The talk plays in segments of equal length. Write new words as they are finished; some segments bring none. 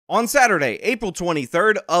On Saturday, April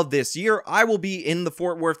 23rd of this year, I will be in the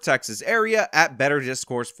Fort Worth, Texas area at Better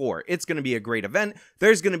Discourse 4. It's going to be a great event.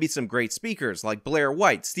 There's going to be some great speakers like Blair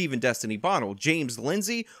White, Stephen Destiny Bonnell, James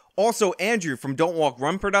Lindsay. Also, Andrew from Don't Walk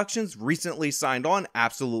Run Productions recently signed on,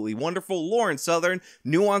 absolutely wonderful. Lauren Southern,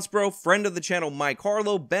 Nuance Bro, friend of the channel Mike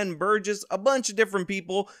Harlow, Ben Burgess, a bunch of different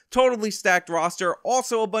people, totally stacked roster.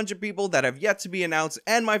 Also a bunch of people that have yet to be announced,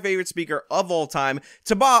 and my favorite speaker of all time,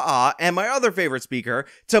 Taba'a, and my other favorite speaker,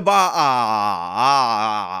 Taba'a.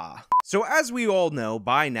 So as we all know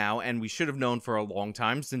by now, and we should have known for a long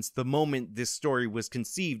time since the moment this story was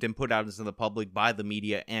conceived and put out into the public by the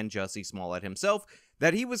media and Jussie Smollett himself,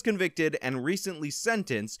 that he was convicted and recently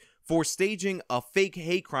sentenced for staging a fake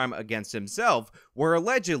hate crime against himself, where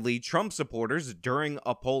allegedly Trump supporters during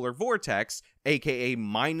a polar vortex, aka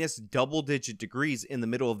minus double-digit degrees in the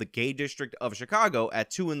middle of the gay district of Chicago at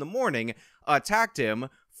 2 in the morning, attacked him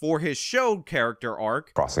for his show character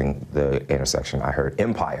arc. Crossing the intersection, I heard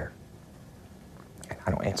Empire. I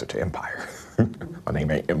don't answer to Empire. My name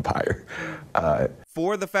ain't Empire.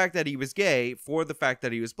 For the fact that he was gay, for the fact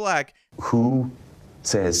that he was black. Who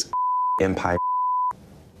says Empire?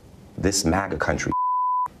 This MAGA country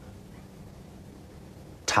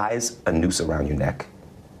ties a noose around your neck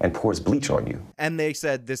and pours bleach on you. And they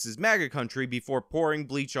said this is MAGA country before pouring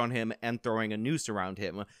bleach on him and throwing a noose around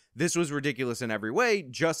him. This was ridiculous in every way.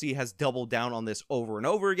 Jussie has doubled down on this over and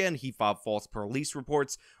over again. He filed false police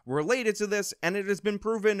reports related to this, and it has been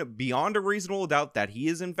proven beyond a reasonable doubt that he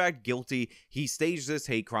is in fact guilty. He staged this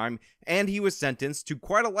hate crime, and he was sentenced to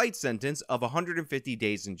quite a light sentence of 150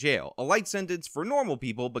 days in jail. A light sentence for normal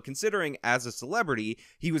people, but considering as a celebrity,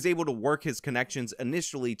 he was able to work his connections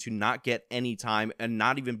initially to not get any time and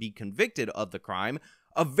not even be convicted of the crime.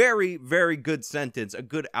 A very, very good sentence, a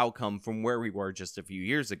good outcome from where we were just a few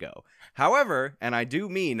years ago. However, and I do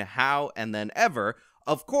mean how and then ever,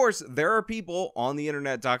 of course, there are people on the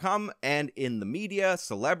internet.com and in the media,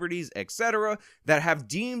 celebrities, etc., that have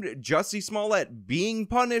deemed Jussie Smollett being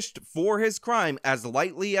punished for his crime as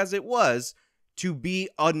lightly as it was to be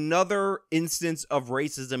another instance of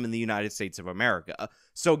racism in the United States of America.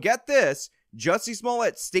 So get this. Jussie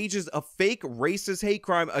Smollett stages a fake racist hate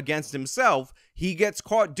crime against himself. He gets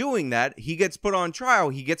caught doing that. He gets put on trial.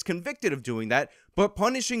 He gets convicted of doing that. But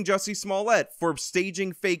punishing Jussie Smollett for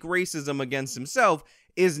staging fake racism against himself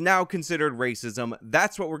is now considered racism.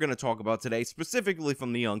 That's what we're going to talk about today, specifically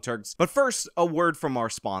from the Young Turks. But first, a word from our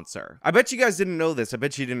sponsor. I bet you guys didn't know this. I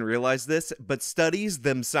bet you didn't realize this, but studies,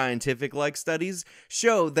 them scientific-like studies,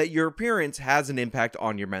 show that your appearance has an impact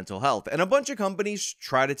on your mental health. And a bunch of companies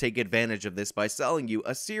try to take advantage of this by selling you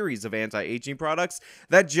a series of anti-aging products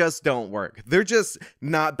that just don't work. They're just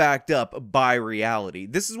not backed up by reality.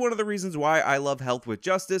 This is one of the reasons why I love Health with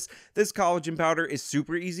Justice. This collagen powder is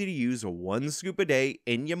super easy to use, 1 scoop a day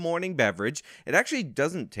in your morning beverage. It actually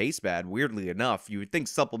doesn't taste bad, weirdly enough. You would think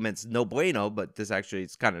supplements no bueno, but this actually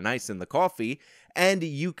is kind of nice in the coffee. And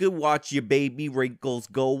you can watch your baby wrinkles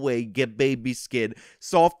go away, get baby skin,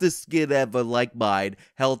 softest skin ever like mine.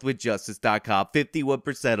 Healthwithjustice.com,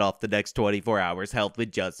 51% off the next 24 hours,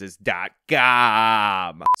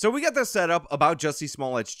 healthwithjustice.com. So we got this set up about Jussie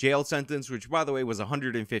Smollett's jail sentence, which by the way was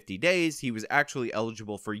 150 days. He was actually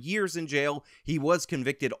eligible for years in jail. He was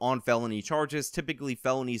convicted on felony charges. Typically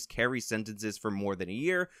felonies carry sentences for more than a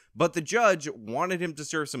year, but the judge wanted him to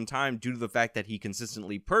serve some time due to the fact that he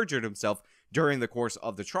consistently perjured himself during the course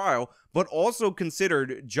of the trial, but also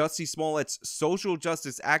considered Jussie Smollett's social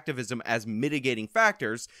justice activism as mitigating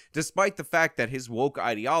factors, despite the fact that his woke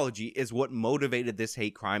ideology is what motivated this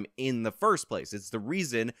hate crime in the first place. It's the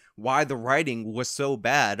reason why the writing was so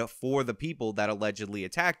bad for the people that allegedly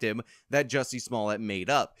attacked him that Jussie Smollett made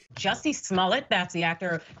up. Jussie Smollett, that's the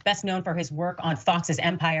actor best known for his work on Fox's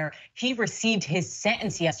Empire, he received his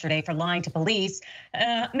sentence yesterday for lying to police,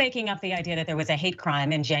 making up the idea that there was a hate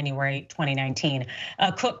crime in January 2019.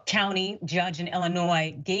 A Cook County judge in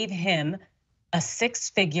Illinois gave him a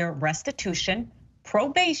 6-figure restitution,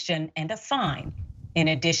 probation, and a fine, in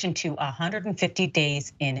addition to 150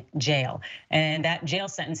 days in jail. And that jail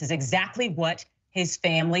sentence is exactly what his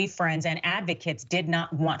family, friends, and advocates did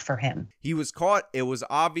not want for him. He was caught. It was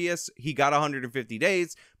obvious. He got 150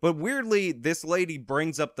 days. But weirdly, this lady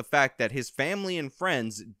brings up the fact that his family and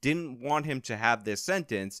friends didn't want him to have this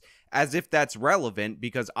sentence, as if that's relevant,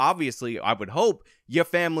 because obviously, I would hope your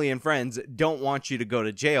family and friends don't want you to go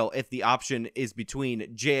to jail if the option is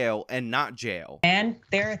between jail and not jail. And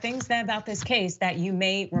there are things about this case that you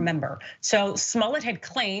may remember. So Smollett had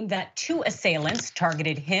claimed that 2 assailants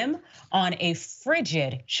targeted him on a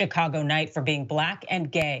frigid Chicago night for being black and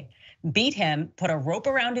gay. beat him, put a rope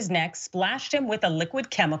around his neck, splashed him with a liquid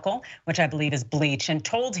chemical, which I believe is bleach, and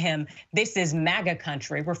told him this is MAGA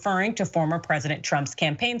country, referring to former President Trump's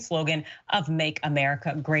campaign slogan of Make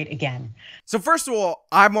America Great Again. So first of all,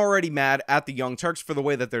 I'm already mad at the Young Turks for the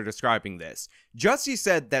way that they're describing this. Jussie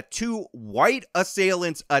said that 2 white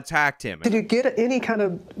assailants attacked him. Did you get any kind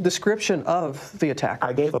of description of the attack?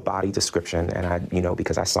 I gave a body description, and I,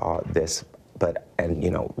 because I saw this,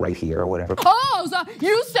 right here or whatever. Oh, so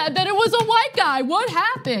you said that it was a white guy. What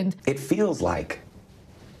happened? It feels like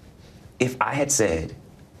if I had said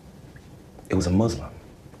it was a Muslim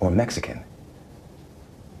or Mexican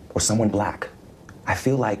or someone black, I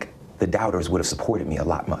feel like the doubters would have supported me a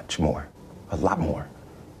lot more.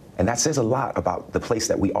 And that says a lot about the place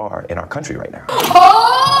that we are in our country right now.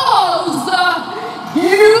 Oh, so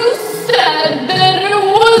you said that it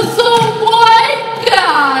was a white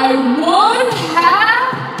guy. What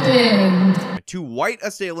happened? 2 white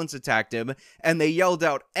assailants attacked him, and they yelled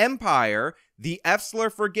out Empire, the F slur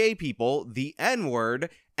for gay people, the N-word,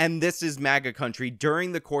 and this is MAGA country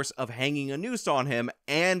during the course of hanging a noose on him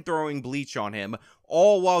and throwing bleach on him,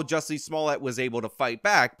 all while Jussie Smollett was able to fight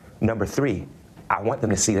back. Number 3, I want them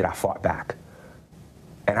to see that I fought back.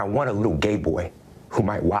 And I want a little gay boy who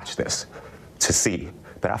might watch this to see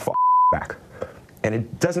that I fought back. And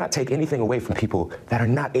it does not take anything away from people that are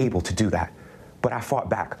not able to do that. But I fought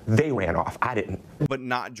back. They ran off. I didn't. But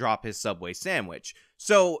not drop his Subway sandwich.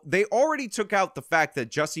 So they already took out the fact that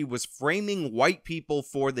Jussie was framing white people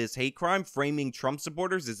for this hate crime. Framing Trump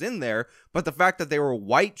supporters is in there, but the fact that they were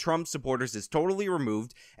white Trump supporters is totally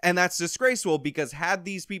removed, and that's disgraceful because had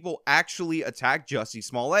these people actually attacked Jussie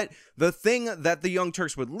Smollett, the thing that the Young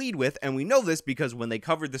Turks would lead with, and we know this because when they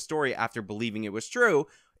covered the story after believing it was true,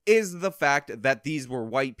 is the fact that these were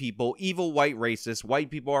white people, evil white racists. White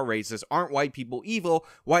people are racist. Aren't white people evil?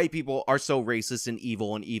 White people are so racist and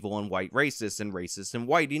evil and white racist and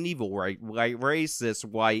white and evil, right? White racist,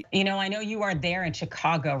 white. I know you are there in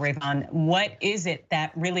Chicago, Rayvon. What is it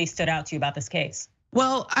that really stood out to you about this case?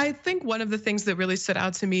 Well, I think one of the things that really stood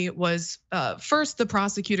out to me was first the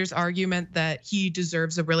prosecutor's argument that he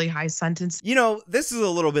deserves a really high sentence. This is a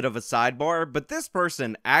little bit of a sidebar, but this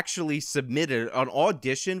person actually submitted an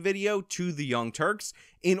audition video to the Young Turks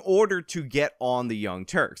in order to get on the Young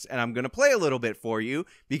Turks. And I'm going to play a little bit for you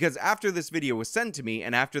because after this video was sent to me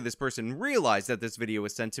and after this person realized that this video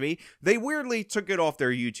was sent to me, they weirdly took it off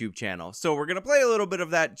their YouTube channel. So we're going to play a little bit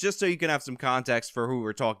of that just so you can have some context for who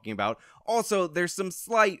we're talking about. Also, there's some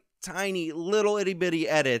slight, tiny, little itty-bitty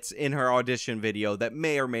edits in her audition video that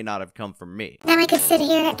may or may not have come from me. Now I could sit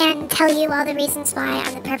here and tell you all the reasons why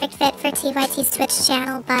I'm the perfect fit for TYT's Twitch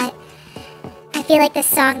channel, but I feel like this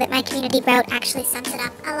song that my community wrote actually sums it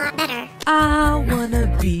up a lot better. I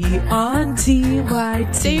wanna be on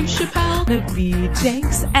TYT. Dave Chappelle. Wanna be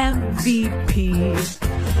Jenks MVP. Dave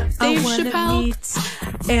I wanna Chappelle. meet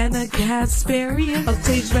Anna Kasparian. I'll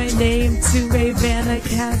change my name to Ravana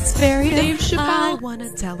Kasparian. Dave Chappelle. I wanna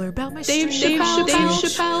tell her about my Dave stream.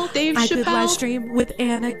 Chappelle. I could live stream with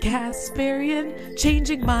Anna Kasparian.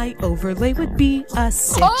 Changing my overlay would be a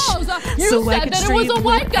cinch. Oh, so you so I said could that it was stream a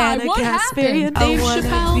white with guy. Anna What Kasparian. happened? I Dave wanna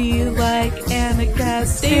Chappelle. be like Anna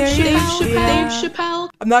Kasparian. Dave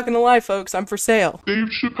Chappelle. I'm not gonna lie, folks, I'm for sale.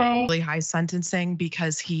 Really high sentencing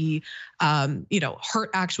because he,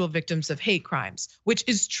 hurt actual victims of hate crimes, which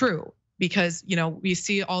is true because, we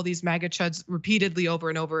see all these MAGA chuds repeatedly over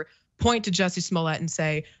and over point to Jussie Smollett and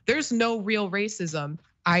say, there's no real racism.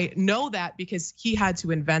 I know that because he had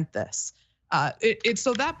to invent this.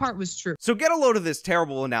 So that part was true. So get a load of this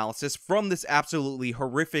terrible analysis from this absolutely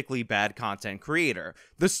horrifically bad content creator.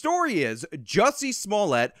 The story is Jussie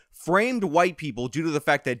Smollett framed white people due to the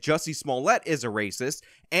fact that Jussie Smollett is a racist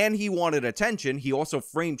and he wanted attention. He also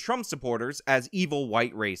framed Trump supporters as evil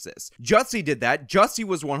white racists. Jussie did that. Jussie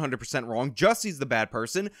was 100% wrong. Jussie's the bad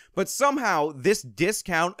person, but somehow this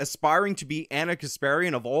discount aspiring to be Anna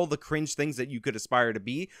Kasparian of all the cringe things that you could aspire to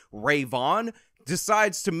be, Rayvon,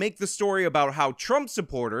 decides to make the story about how Trump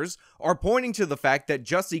supporters are pointing to the fact that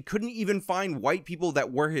Jussie couldn't even find white people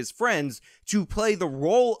that were his friends to play the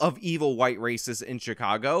role of evil white racists in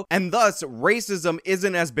Chicago, and thus racism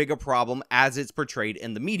isn't as big a problem as it's portrayed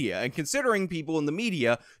in the media. And considering people in the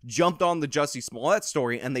media jumped on the Jussie Smollett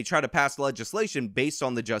story and they try to pass legislation based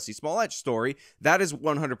on the Jussie Smollett story, that is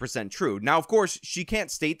 100% true. Now, of course, she can't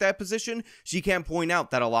state that position. She can't point out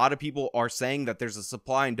that a lot of people are saying that there's a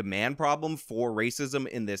supply and demand problem for racism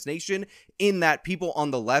in this nation, in that people on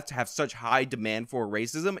the left have such high demand for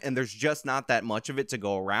racism and there's just not that much of it to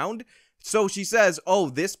go around. So she says, oh,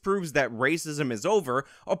 this proves that racism is over,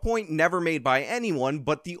 a point never made by anyone,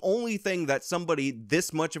 but the only thing that somebody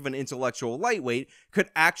this much of an intellectual lightweight could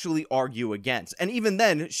actually argue against. And even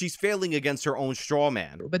then, she's failing against her own straw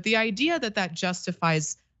man. But the idea that that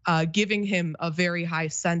justifies giving him a very high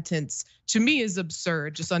sentence, to me, is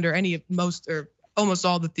absurd, just under any, most, or almost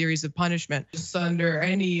all the theories of punishment. Just under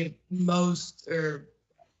any, most, or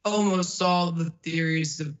almost all the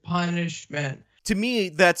theories of punishment. To me,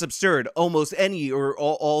 that's absurd. Almost any or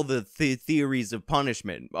all the theories of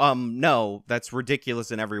punishment. No, that's ridiculous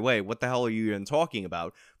in every way. What the hell are you even talking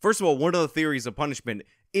about? First of all, one of the theories of punishment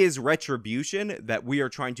is retribution, that we are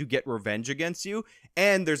trying to get revenge against you.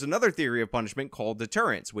 And there's another theory of punishment called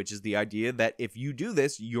deterrence, which is the idea that if you do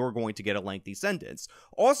this, you're going to get a lengthy sentence.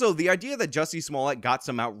 Also, the idea that Jussie Smollett got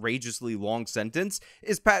some outrageously long sentence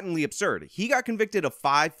is patently absurd. He got convicted of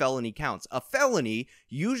 5 felony counts. A felony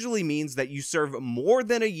usually means that you serve more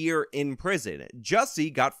than a year in prison.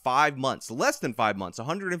 Jussie got 5 months, less than 5 months,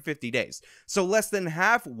 150 days. So less than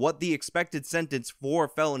half what the expected sentence for a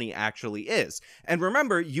felony actually is. And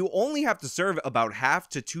remember, you only have to serve about half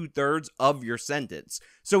to 2/3 of your sentence.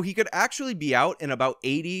 So he could actually be out in about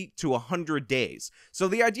 80 to 100 days. So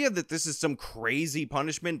the idea that this is some crazy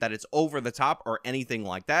punishment, that it's over the top or anything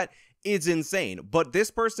like that, is insane. But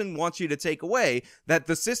this person wants you to take away that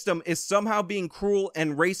the system is somehow being cruel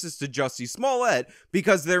and racist to Jussie Smollett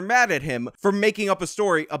because they're mad at him for making up a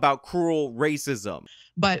story about cruel racism.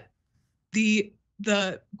 But the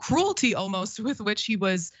cruelty almost with which he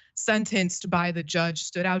was sentenced by the judge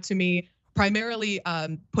stood out to me, primarily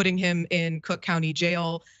putting him in Cook County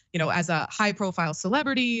Jail, as a high profile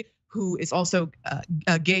celebrity who is also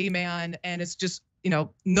a gay man. And it's just,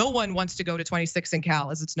 no one wants to go to 26 and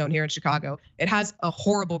Cal, as it's known here in Chicago. It has a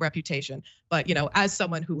horrible reputation. But, as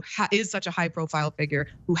someone who is such a high profile figure,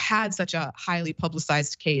 who had such a highly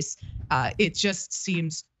publicized case, it just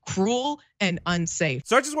seems cruel and unsafe.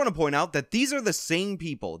 So I just want to point out that these are the same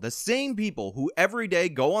people who every day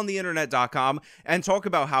go on the internet.com and talk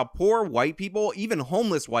about how poor white people, even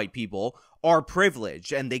homeless white people, are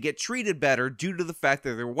privileged and they get treated better due to the fact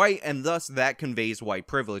that they're white, and thus that conveys white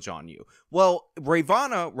privilege on you. Well,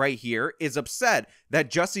 Ravana right here is upset that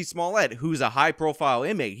Jussie Smollett, who's a high profile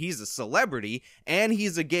inmate, he's a celebrity, and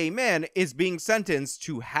he's a gay man, is being sentenced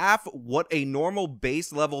to half what a normal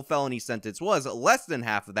base level felony sentence was, less than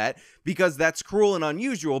half of that, because that's cruel and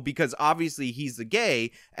unusual, because obviously he's a gay,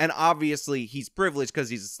 and obviously he's privileged because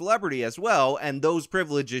he's a celebrity as well, and those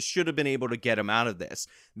privileges should have been able to get him out of this.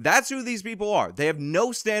 That's who these people are. They have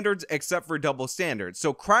no standards except for double standards.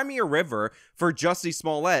 So cry me a river for Jussie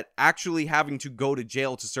Smollett actually having to go to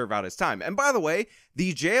jail to serve out his time. And by the way,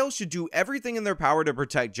 the jail should do everything in their power to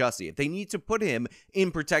protect Jussie. If they need to put him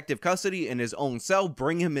in protective custody in his own cell,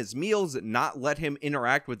 bring him his meals, not let him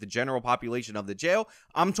interact with the general population of the jail,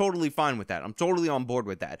 I'm totally fine with that. I'm totally on board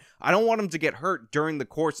with that. I don't want him to get hurt during the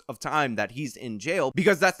course of time that he's in jail,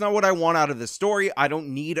 because that's not what I want out of this story. I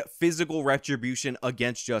don't need physical retribution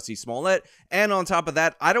against Jussie Smollett. And on top of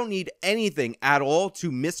that, I don't need anything at all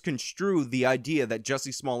to misconstrue the idea that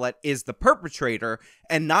Jussie Smollett is the perpetrator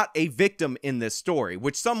and not a victim in this story,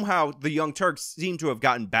 which somehow the Young Turks seem to have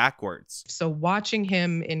gotten backwards. So watching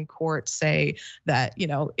him in court say that,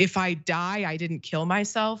 if I die, I didn't kill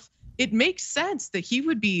myself, it makes sense that he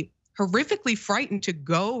would be horrifically frightened to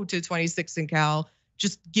go to 26 and Cal,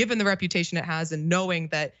 just given the reputation it has and knowing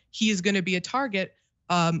that he is going to be a target.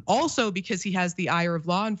 Also because he has the ire of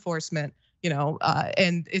law enforcement,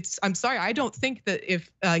 and I'm sorry, I don't think that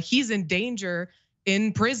if he's in danger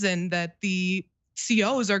in prison that the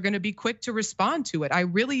COs are going to be quick to respond to it. I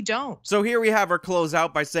really don't. So here we have her close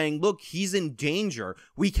out by saying, look, he's in danger.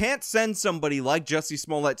 We can't send somebody like Jussie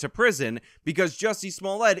Smollett to prison because Jussie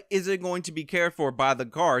Smollett isn't going to be cared for by the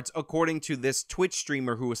guards, according to this Twitch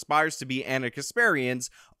streamer who aspires to be Anna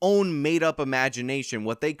Kasparian's own made-up imagination,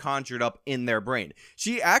 what they conjured up in their brain.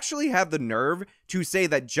 She actually had the nerve to say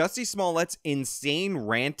that Jussie Smollett's insane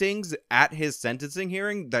rantings at his sentencing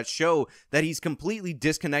hearing that show that he's completely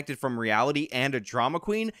disconnected from reality and a drama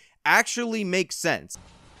queen actually makes sense.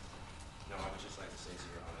 No, I would just like to say to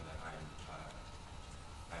Your Honor that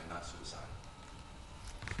I am not suicidal.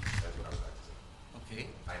 That's what I would like to say. Okay.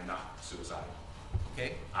 I am not suicidal.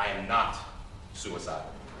 Okay? I am not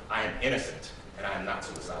suicidal. I am innocent, and I am not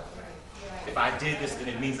suicidal. If I did this, then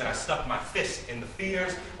it means that I stuck my fist in the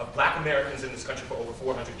fears of Black Americans in this country for over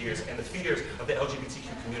 400 years and the fears of the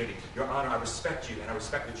LGBTQ community. Your Honor, I respect you and I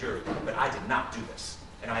respect the jury, but I did not do this.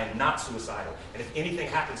 And I am not suicidal. And if anything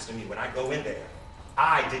happens to me when I go in there,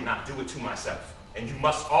 I did not do it to myself. And you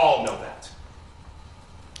must all know that.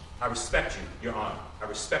 I respect you, Your Honor. I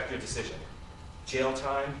respect your decision. Jail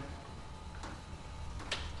time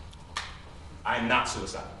I am not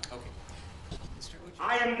suicidal.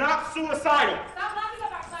 I am not suicidal.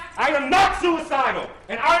 I am not suicidal,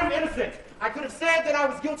 and I am innocent. I could have said that I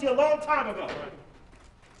was guilty a long time ago.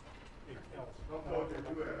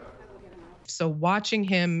 So watching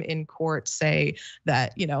him in court say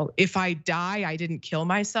that, if I die, I didn't kill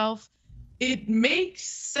myself, it makes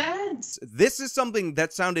sense. This is something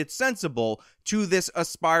that sounded sensible to this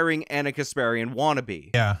aspiring Anna Kasparian wannabe.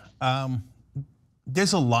 Yeah,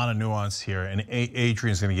 there's a lot of nuance here, and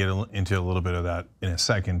Adrian's going to get into a little bit of that in a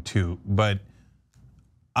second too. But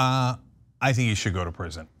I think he should go to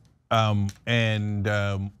prison,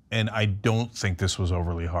 and I don't think this was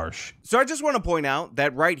overly harsh. So I just want to point out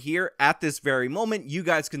that right here at this very moment, you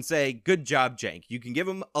guys can say, good job, Cenk. You can give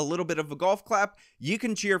him a little bit of a golf clap. You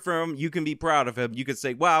can cheer for him. You can be proud of him. You can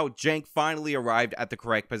say, wow, Cenk finally arrived at the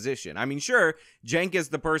correct position. I mean, sure, Cenk is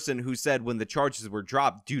the person who said when the charges were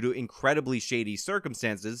dropped due to incredibly shady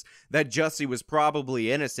circumstances that Jussie was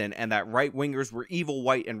probably innocent and that right-wingers were evil,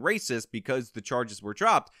 white, and racist because the charges were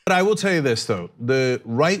dropped. But I will tell you this, though. The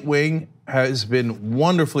right wing has been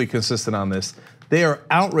wonderfully consistent on this. They are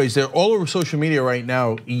outraged. They're all over social media right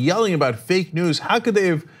now yelling about fake news. How could they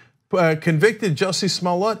have convicted Jussie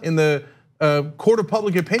Smollett in the court of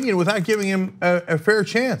public opinion without giving him a fair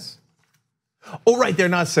chance? Oh, right, they're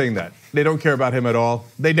not saying that. They don't care about him at all.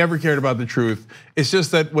 They never cared about the truth. It's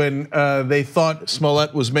just that when they thought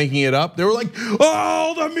Smollett was making it up, they were like,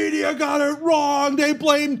 oh, the media got it wrong. They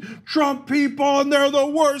blamed Trump people and they're the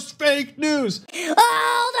worst fake news.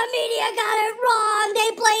 Oh, the media got it wrong.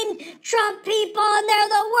 They blamed Trump people and they're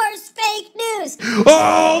the worst fake news.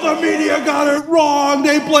 Oh, the media got it wrong.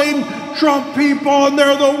 They blamed Trump people and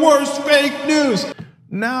they're the worst fake news.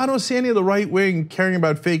 Now, I don't see any of the right wing caring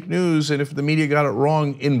about fake news and if the media got it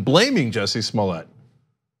wrong in blaming Jussie Smollett.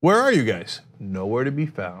 Where are you guys? Nowhere to be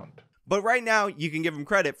found. But right now, you can give him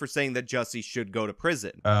credit for saying that Jussie should go to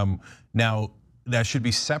prison. Now, that should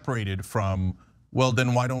be separated from, well,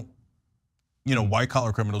 then why don't, white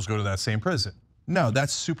collar criminals go to that same prison? No,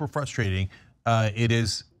 that's super frustrating.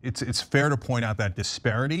 It's fair to point out that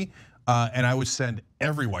disparity, and I would send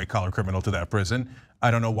every white collar criminal to that prison. I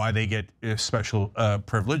don't know why they get a special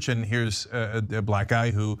privilege. And here's a black guy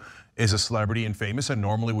who is a celebrity and famous and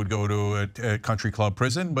normally would go to a country club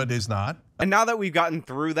prison, but is not. And now that we've gotten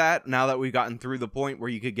through that, now that we've gotten through the point where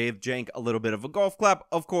you could give Cenk a little bit of a golf clap,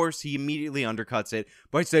 of course, he immediately undercuts it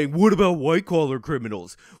by saying, what about white-collar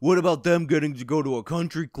criminals? What about them getting to go to a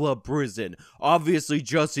country club prison? Obviously,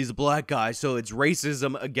 Jussie's a black guy, so it's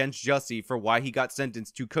racism against Jussie for why he got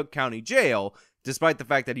sentenced to Cook County Jail, despite the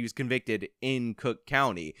fact that he was convicted in Cook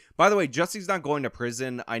County. By the way, Jussie's not going to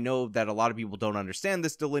prison. I know that a lot of people don't understand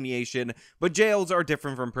this delineation, but jails are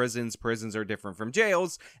different from prisons, prisons are different from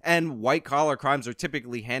jails, and white-collar crimes are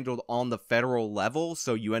typically handled on the federal level,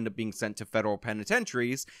 so you end up being sent to federal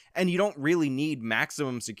penitentiaries, and you don't really need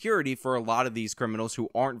maximum security for a lot of these criminals who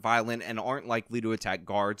aren't violent and aren't likely to attack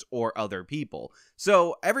guards or other people.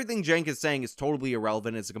 So everything Cenk is saying is totally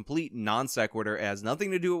irrelevant. It's a complete non sequitur. It has nothing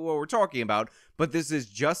to do with what we're talking about, but this is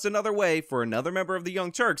just another way for another member of the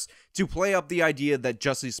Young Turks to play up the idea that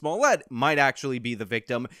Jussie Smollett might actually be the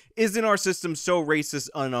victim. Isn't our system so racist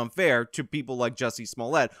and unfair to people like Jussie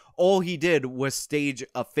Smollett? All he did was stage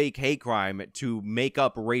a fake hate crime to make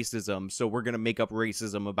up racism, so we're going to make up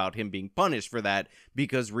racism about him being punished for that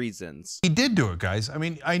because reasons. He did do it, guys. I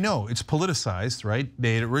mean, I know it's politicized, right?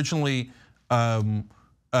 They had originally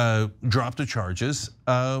dropped the charges,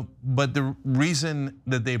 but the reason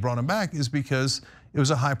that they brought him back is because it was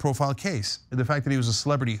a high-profile case. The fact that he was a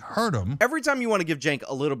celebrity hurt him. Every time you want to give Cenk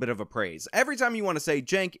a little bit of a praise, every time you want to say,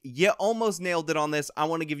 Cenk, you almost nailed it on this, I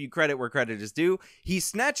want to give you credit where credit is due, he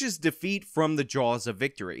snatches defeat from the jaws of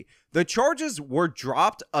victory. The charges were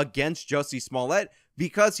dropped against Jussie Smollett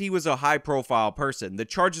because he was a high-profile person. The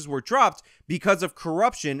charges were dropped because of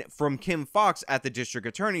corruption from Kim Foxx at the district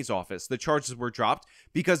attorney's office. The charges were dropped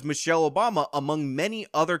because Michelle Obama, among many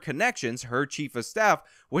other connections, her chief of staff,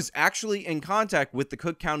 was actually in contact with the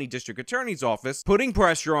Cook County District Attorney's Office, putting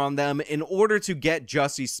pressure on them in order to get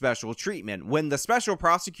Jussie's special treatment. When the special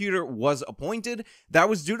prosecutor was appointed, that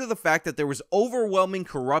was due to the fact that there was overwhelming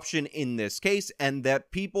corruption in this case and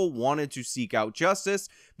that people wanted to seek out justice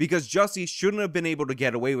because Jussie shouldn't have been able to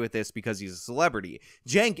get away with this because he's a celebrity.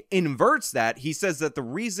 Cenk inverts that. He says that the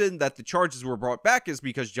reason that the charges were brought back is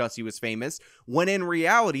because Jussie was famous, when in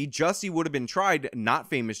reality, Jussie would have been tried, not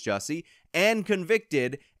famous Jussie, and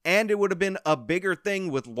convicted, and it would have been a bigger thing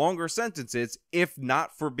with longer sentences if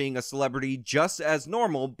not for being a celebrity just as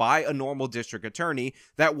normal by a normal district attorney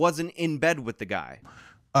that wasn't in bed with the guy.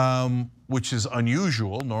 Which is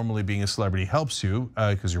unusual. Normally being a celebrity helps you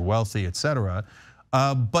because you're wealthy, etc.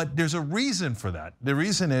 But there's a reason for that. The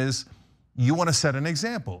reason is you want to set an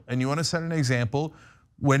example, and you want to set an example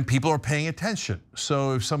when people are paying attention.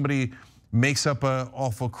 So if somebody makes up an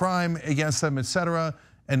awful crime against them, etc.,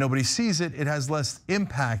 and nobody sees it, it has less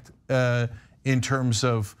impact in terms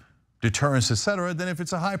of deterrence, etc., than if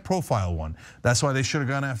it's a high-profile one. That's why they should have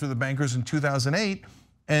gone after the bankers in 2008,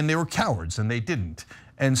 and they were cowards, and they didn't.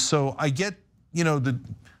 And so I get, the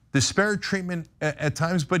disparate treatment at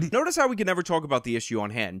times, but notice how we can never talk about the issue on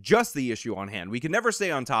hand, just the issue on hand. We can never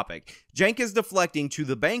stay on topic. Cenk is deflecting to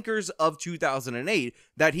the bankers of 2008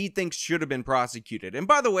 that he thinks should have been prosecuted. And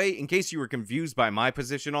by the way, in case you were confused by my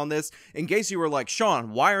position on this, in case you were like,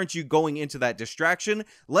 Sean, why aren't you going into that distraction?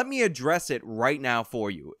 Let me address it right now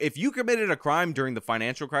for you. If you committed a crime during the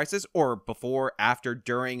financial crisis, or before, after,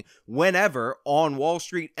 during, whenever, on Wall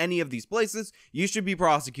Street, any of these places, you should be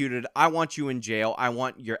prosecuted. I want you in jail. I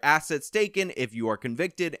want your assets taken if you are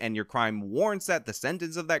convicted and your crime warrants that, the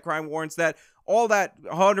sentence of that crime warrants that, all that,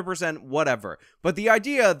 100% whatever. But the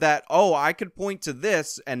idea that, oh, I could point to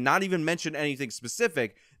this and not even mention anything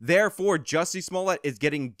specific, therefore Jussie Smollett is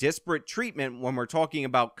getting disparate treatment when we're talking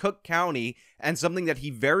about Cook County and something that he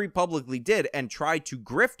very publicly did and tried to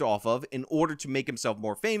grift off of in order to make himself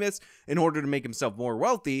more famous, in order to make himself more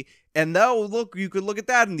wealthy. And though, look, you could look at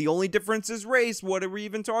that and the only difference is race. What are we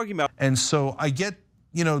even talking about? And so I get,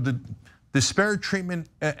 the disparate treatment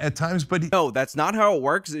at times, but no, that's not how it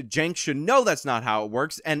works. Cenk should know that's not how it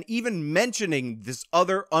works. And even mentioning this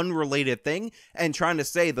other unrelated thing and trying to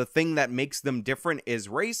say the thing that makes them different is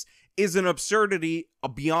race is an absurdity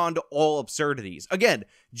beyond all absurdities. Again,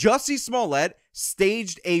 Jussie Smollett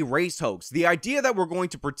staged a race hoax. The idea that we're going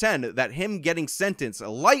to pretend that him getting sentenced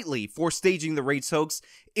lightly for staging the race hoax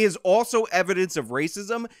is also evidence of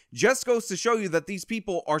racism just goes to show you that these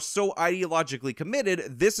people are so ideologically committed.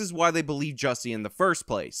 This is why they believe Jussie in the first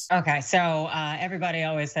place. Okay, so everybody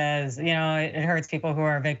always says, it hurts people who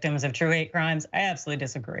are victims of true hate crimes. I absolutely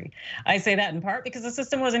disagree. I say that in part because the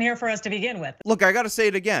system wasn't here for us to begin with. Look, I gotta say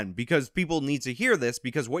it again because people need to hear this,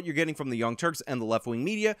 because what you're getting from the Young Turks and the left-wing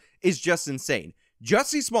media is just insane.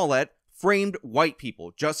 Jussie Smollett framed white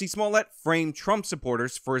people. Jussie Smollett framed Trump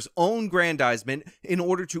supporters for his own grandizement in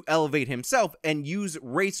order to elevate himself and use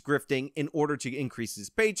race grifting in order to increase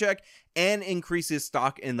his paycheck and increase his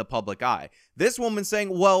stock in the public eye. This woman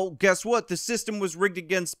saying, well, guess what? The system was rigged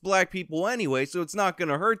against black people anyway, so it's not going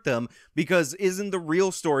to hurt them, because isn't the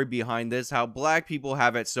real story behind this how black people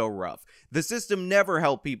have it so rough? The system never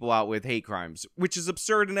helped people out with hate crimes, which is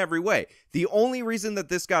absurd in every way. The only reason that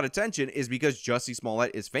this got attention is because Jussie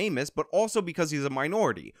Smollett is famous, but also because he's a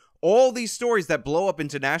minority. All these stories that blow up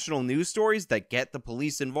into national news stories that get the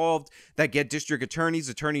police involved, that get district attorneys,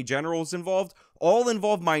 attorney generals involved, all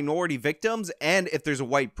involve minority victims, and if there's a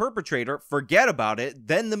white perpetrator, forget about it,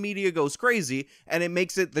 then the media goes crazy, and it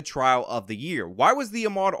makes it the trial of the year. Why was the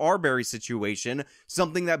Ahmaud Arbery situation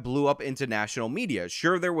something that blew up into national media?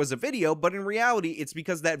 Sure, there was a video, but in reality, it's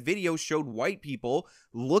because that video showed white people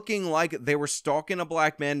looking like they were stalking a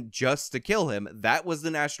black man just to kill him. That was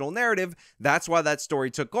the national narrative. That's why that story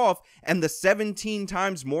took off, and the 17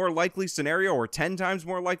 times more likely scenario, or 10 times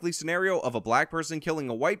more likely scenario of a black person killing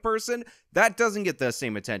a white person, that doesn't get the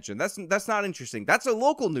same attention. That's not interesting. That's a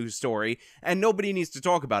local news story, and nobody needs to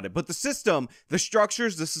talk about it. But the system, the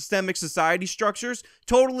structures, the systemic society structures,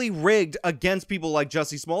 totally rigged against people like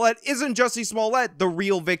Jussie Smollett. Isn't Jussie Smollett the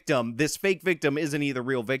real victim? This fake victim isn't he the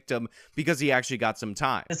real victim because he actually got some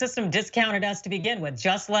time. The system discounted us to begin with,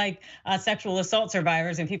 just like sexual assault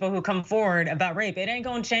survivors and people who come forward about rape. It ain't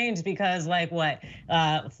gonna change because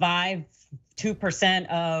 2%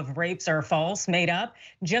 of rapes are false, made up.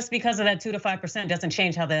 Just because of that 2 to 5% doesn't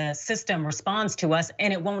change how the system responds to us,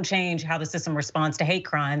 and it won't change how the system responds to hate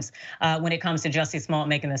crimes when it comes to Jussie Smollett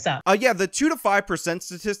making this up. Yeah, the 2 to 5%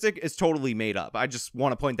 statistic is totally made up. I just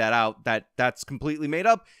want to point that out, that that's completely made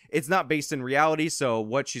up. It's not based in reality, so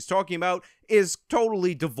what she's talking about is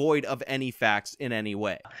totally devoid of any facts in any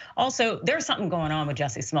way. Also, there's something going on with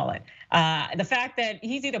Jussie Smollett. The fact that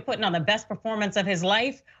he's either putting on the best performance of his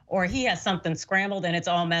life or he has something scrambled and it's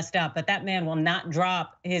all messed up, but that man will not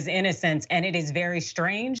drop his innocence, and it is very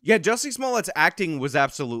strange. Yeah, Jussie Smollett's acting was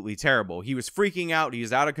absolutely terrible. He was freaking out, he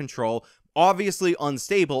was out of control, obviously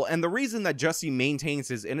unstable, and the reason that Jussie maintains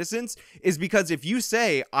his innocence is because if you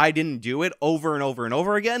say, I didn't do it over and over and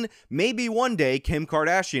over again, maybe one day Kim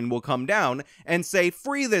Kardashian will come down and say,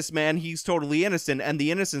 free this man, he's totally innocent, and the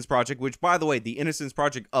Innocence Project, which by the way, the Innocence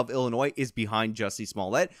Project of Illinois is behind Jussie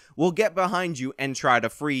Smollett, will get behind you and try to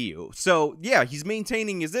free you. So yeah, he's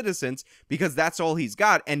maintaining his innocence because that's all he's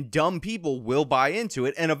got, and dumb people will buy into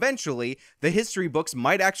it, and eventually the history books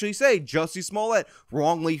might actually say Jussie Smollett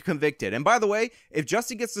wrongly convicted. And And by the way, if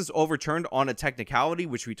Jussie gets this overturned on a technicality,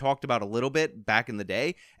 which we talked about a little bit back in the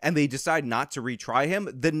day, and they decide not to retry him,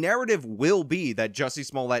 the narrative will be that Jussie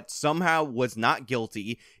Smollett somehow was not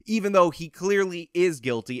guilty, even though he clearly is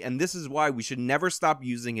guilty, and this is why we should never stop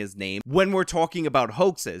using his name when we're talking about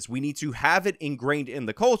hoaxes. We need to have it ingrained in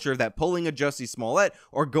the culture that pulling a Jussie Smollett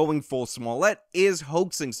or going full Smollett is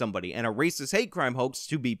hoaxing somebody, and a racist hate crime hoax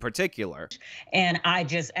to be particular. And I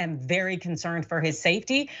just am very concerned for his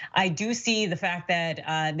safety. I do see the fact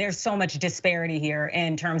that there's so much disparity here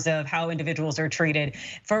in terms of how individuals are treated.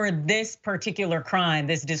 For this particular crime,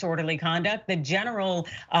 this disorderly conduct, the general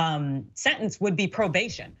sentence would be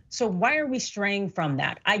probation. So why are we straying from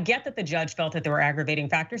that? I get that the judge felt that there were aggravating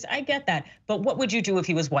factors. I get that. But what would you do if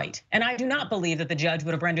he was white? And I do not believe that the judge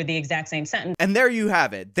would have rendered the exact same sentence. And there you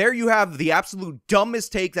have it. There you have the absolute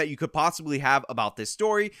dumbest take that you could possibly have about this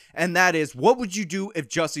story. And that is, what would you do if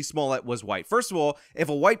Jussie Smollett was white? First of all, if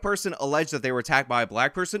a white person alleged that they were attacked by a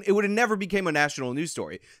black person, it would have never became a national news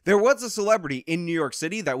story. There was a celebrity in New York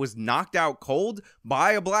City that was knocked out cold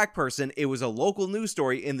by a black person. It was a local news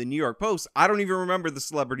story in the New York Post. I don't even remember the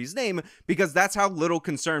celebrity's name because that's how little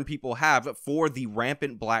concern people have for the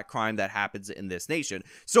rampant black crime that happens in this nation.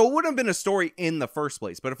 So it wouldn't have been a story in the first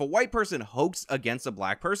place. But if a white person hoaxed against a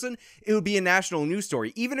black person, it would be a national news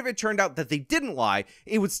story. Even if it turned out that they didn't lie,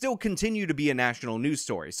 it would still continue to be a national news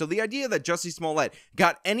story. So the idea that Jussie Smollett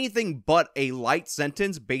got anything but a light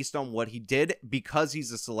sentence based on what he did because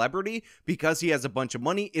he's a celebrity, because he has a bunch of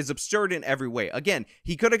money, is absurd in every way. Again,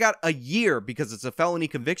 he could have got a year because it's a felony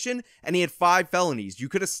conviction, and he had 5 felonies. You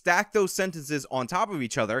could have stacked those sentences on top of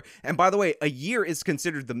each other. And by the way, a year is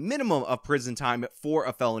considered the minimum of prison time for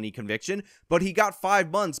a felony conviction, but he got 5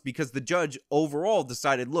 months because the judge overall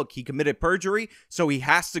decided, look, he committed perjury, so he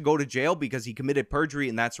has to go to jail because he committed perjury,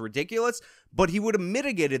 and that's ridiculous. But he would have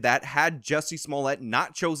mitigated that had Jussie Smollett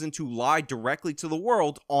not chosen to lie directly to the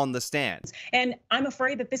world on the stand. And I'm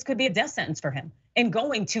afraid that this could be a death sentence for him in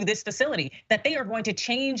going to this facility, that they are going to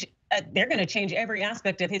change. They're going to change every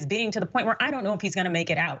aspect of his being to the point where I don't know if he's going to make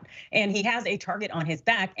it out. And he has a target on his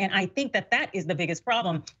back. And I think that that is the biggest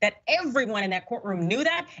problem, that everyone in that courtroom knew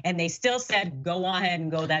that, and they still said, go ahead and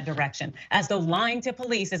go that direction. As though lying to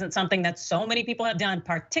police isn't something that so many people have done,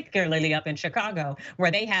 particularly up in Chicago,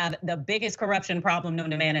 where they have the biggest corruption problem known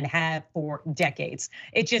to man and have for decades.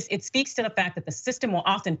 It speaks to the fact that the system will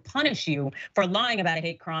often punish you for lying about a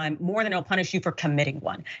hate crime more than it'll punish you for committing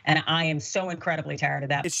one. And I am so incredibly tired of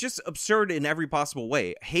that. It's just absurd in every possible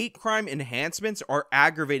way. Hate crime enhancements are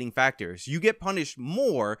aggravating factors. You get punished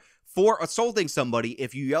more for assaulting somebody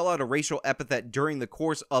if you yell out a racial epithet during the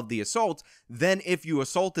course of the assault than if you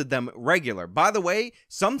assaulted them regular. By the way,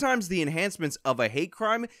 sometimes the enhancements of a hate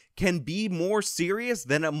crime can be more serious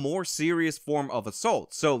than a more serious form of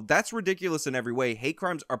assault. So that's ridiculous in every way. Hate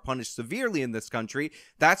crimes are punished severely in this country.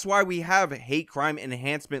 That's why we have hate crime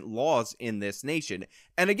enhancement laws in this nation.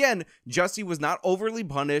 And again, Jussie was not overly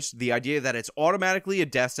punished. The idea that it's automatically a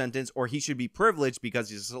death sentence or he should be privileged because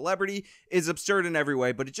he's a celebrity is absurd in every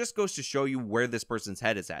way, but it just goes to show you where this person's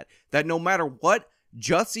head is at. That no matter what,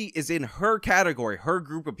 Jussie is in her category, her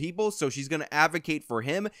group of people, so she's going to advocate for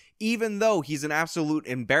him, even though he's an absolute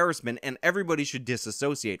embarrassment and everybody should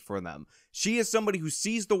disassociate from them. She is somebody who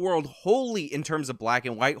sees the world wholly in terms of black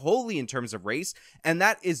and white, wholly in terms of race, and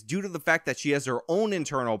that is due to the fact that she has her own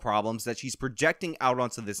internal problems that she's projecting out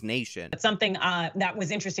onto this nation. Something that was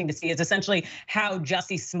interesting to see is essentially how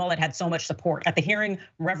Jussie Smollett had so much support. At the hearing,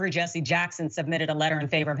 Reverend Jesse Jackson submitted a letter in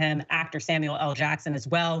favor of him, actor Samuel L. Jackson as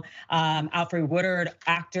well, Alfred Woodard,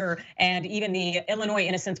 actor, and even the Illinois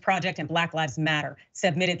Innocence Project and Black Lives Matter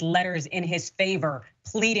submitted letters in his favor,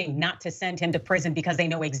 pleading not to send him to prison because they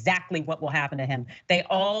know exactly what will happen to him. They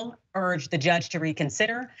all urged the judge to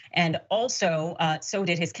reconsider, and also so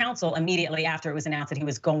did his counsel immediately after it was announced that he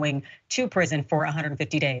was going to prison for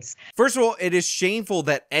 150 days. First of all, it is shameful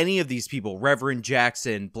that any of these people, Reverend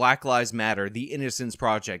Jackson, Black Lives Matter, the Innocence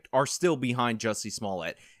Project, are still behind Jussie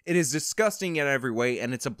Smollett. It is disgusting in every way,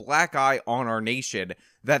 and it's a black eye on our nation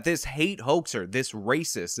that this hate hoaxer, this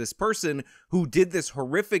racist, this person who did this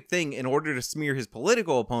horrific thing in order to smear his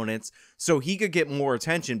political opponents so he could get more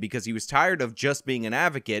attention because he was tired of just being an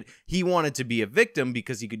advocate. He wanted to be a victim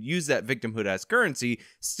because he could use that victimhood as currency,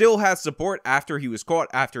 still has support after he was caught,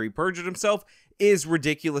 after he perjured himself. is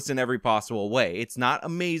ridiculous in every possible way. It's not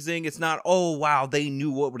amazing. It's not, oh, wow, they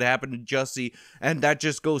knew what would happen to Jussie, and that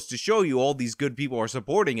just goes to show you all these good people are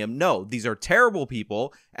supporting him. No, these are terrible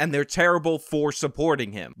people, and they're terrible for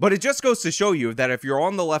supporting him. But it just goes to show you that if you're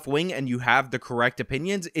on the left wing and you have the correct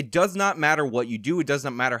opinions, it does not matter what you do. It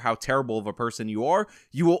doesn't matter how terrible of a person you are.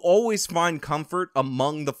 You will always find comfort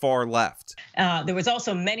among the far left. There was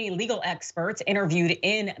also many legal experts interviewed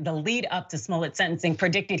in the lead up to Smollett's sentencing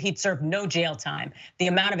predicted he'd serve no jail time. The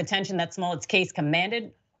amount of attention that Smollett's case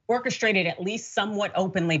commanded, orchestrated at least somewhat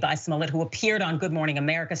openly by Smollett, who appeared on Good Morning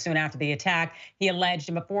America soon after the attack. He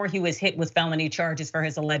alleged before he was hit with felony charges for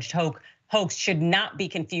his alleged hoax should not be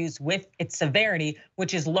confused with its severity,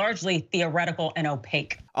 which is largely theoretical and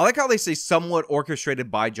opaque. I like how they say somewhat orchestrated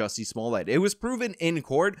by Jussie Smollett. It was proven in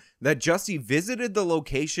court that Jussie visited the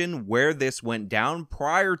location where this went down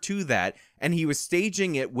prior to that, and he was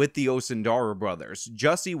staging it with the Osundara brothers.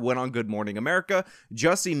 Jussie went on Good Morning America.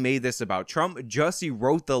 Jussie made this about Trump. Jussie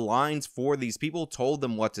wrote the lines for these people, told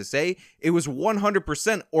them what to say. It was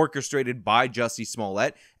 100% orchestrated by Jussie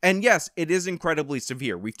Smollett. And yes, it is incredibly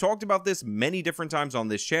severe. We've talked about this many different times on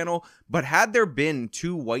this channel, but had there been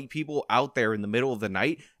two white people out there in the middle of the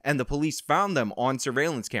night and the police found them on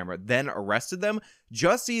surveillance camera, then arrested them,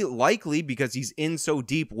 Jussie likely, because he's in so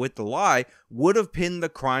deep with the lie, would have pinned the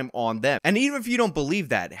crime on them. And even if you don't believe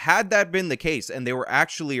that, had that been the case and they were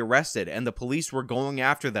actually arrested and the police were going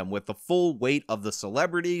after them with the full weight of the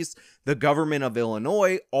celebrities, the government of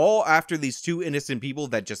Illinois, all after these two innocent people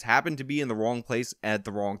that just happened to be in the wrong place at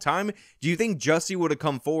the wrong time, do you think Jussie would have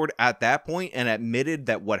come forward at that point and admitted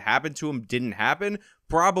that what happened to him didn't happen?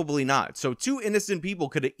 Probably not. So two innocent people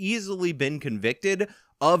could have easily been convicted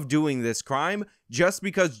of doing this crime just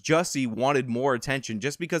because Jussie wanted more attention,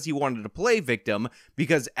 just because he wanted to play victim,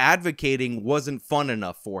 because advocating wasn't fun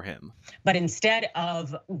enough for him. But instead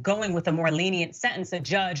of going with a more lenient sentence, the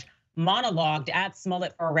judge monologued at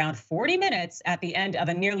Smollett for around 40 minutes at the end of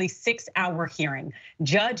a nearly 6-hour hearing.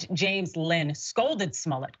 Judge James Lynn scolded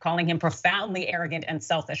Smollett, calling him profoundly arrogant and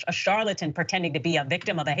selfish, a charlatan pretending to be a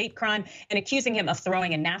victim of a hate crime, and accusing him of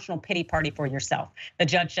throwing a national pity party for yourself. The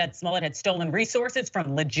judge said Smollett had stolen resources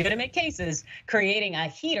from legitimate cases, creating a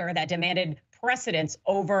heater that demanded precedence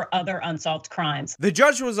over other unsolved crimes. The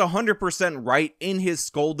judge was 100% right in his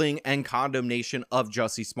scolding and condemnation of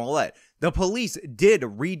Jussie Smollett. The police did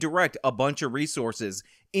redirect a bunch of resources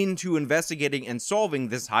into investigating and solving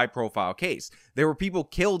this high-profile case. There were people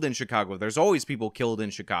killed in Chicago. There's always people killed in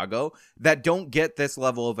Chicago that don't get this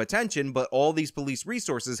level of attention, but all these police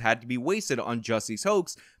resources had to be wasted on Jussie's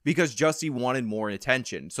hoax because Jussie wanted more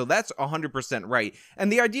attention. So that's 100% right.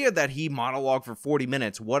 And the idea that he monologued for 40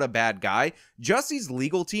 minutes, what a bad guy. Jussie's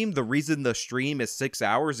legal team, the reason the stream is 6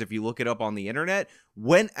 hours, if you look it up on the internet,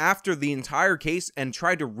 went after the entire case and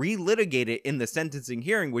tried to relitigate it in the sentencing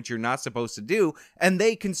hearing, which you're not supposed to do, and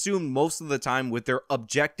they consumed most of the time with their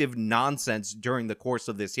objective nonsense during the course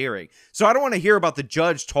of this hearing. So I don't want to hear about the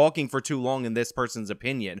judge talking for too long in this person's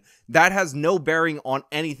opinion. That has no bearing on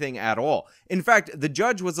anything at all. In fact, the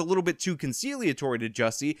judge was a little bit too conciliatory to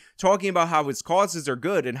Jussie, talking about how his causes are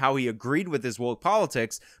good and how he agreed with his woke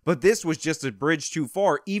politics, but this was just a bridge too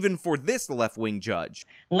far, even for this left-wing judge.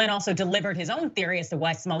 Lynn also delivered his own theory as to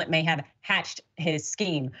why Smollett may have hatched his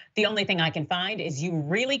scheme. The only thing I can find is you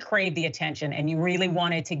really craved the attention and you really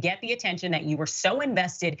wanted to get the attention that you were so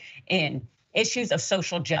invested in issues of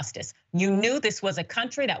social justice. You knew this was a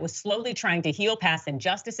country that was slowly trying to heal past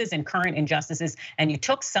injustices and current injustices, and you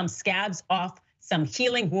took some scabs off some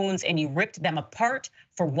healing wounds and you ripped them apart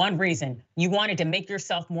for one reason. You wanted to make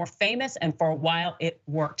yourself more famous, and for a while it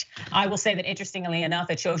worked. I will say that interestingly enough,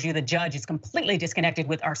 it shows you the judge is completely disconnected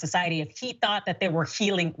with our society if he thought that there were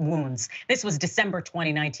healing wounds. This was December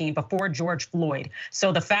 2019, before George Floyd.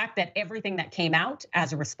 So the fact that everything that came out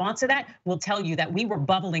as a response to that will tell you that we were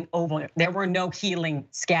bubbling over. There were no healing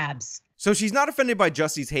scabs. So she's not offended by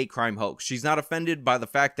Jussie's hate crime hoax. She's not offended by the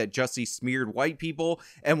fact that Jussie smeared white people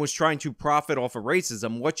and was trying to profit off of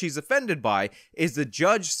racism. What she's offended by is the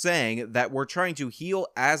judge saying that we're trying to heal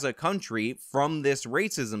as a country from this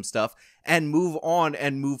racism stuff and move on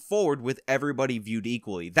and move forward with everybody viewed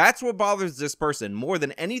equally. That's what bothers this person more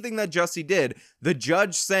than anything that Jussie did. The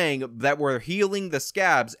judge saying that we're healing the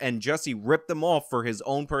scabs and Jussie ripped them off for his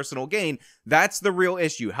own personal gain. That's the real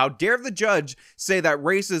issue. How dare the judge say that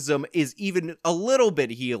racism is even a little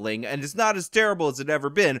bit healing and it's not as terrible as it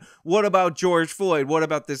ever been? What about George Floyd? What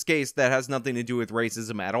about this case that has nothing to do with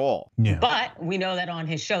racism at all? Yeah. But we know that on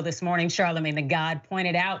his show this morning, Charlemagne the God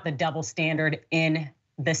pointed out the double standard in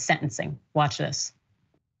the sentencing. Watch this.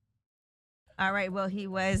 All right, well, he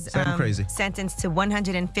was crazy. sentenced to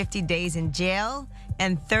 150 days in jail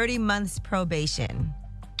and 30 months probation.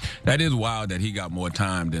 That is wild that he got more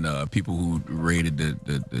time than people who raided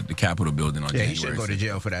the Capitol building on January 6th. He should go to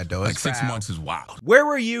jail for that, though. Like 6 months is wild. Where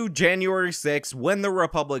were you January 6th when the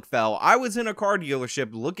Republic fell? I was in a car dealership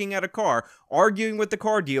looking at a car, arguing with the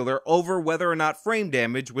car dealer over whether or not frame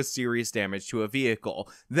damage was serious damage to a vehicle.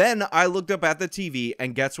 Then I looked up at the TV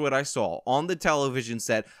and guess what I saw? On the television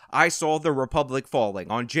set, I saw the Republic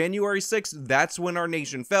falling. On January 6th, that's when our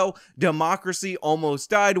nation fell. Democracy almost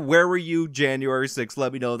died. Where were you January 6th?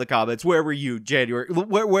 Let me know in the comments. Where were you January?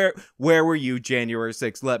 Where were you January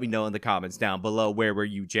 6th? Let me know in the comments down below. Where were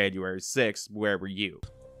you January 6th? Where were you?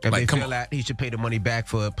 If they feel that he should pay the money back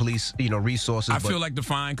for police, resources. I feel like the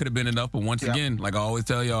fine could have been enough, but once again, like I always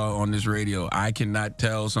tell y'all on this radio, I cannot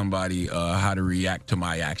tell somebody how to react to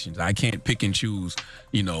my actions. I can't pick and choose,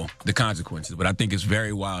 the consequences. But I think it's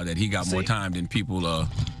very wild that he got more time than people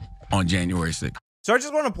on January 6th. So I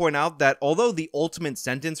just want to point out that although the ultimate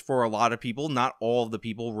sentence for a lot of people, not all of the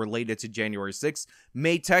people related to January 6th,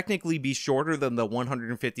 may technically be shorter than the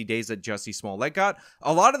 150 days that Jussie Smollett got,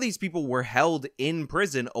 a lot of these people were held in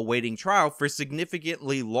prison awaiting trial for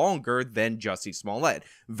significantly longer than Jussie Smollett.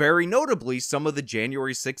 Very notably, some of the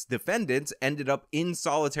January 6th defendants ended up in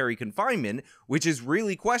solitary confinement, which is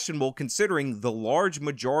really questionable considering the large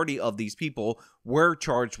majority of these people were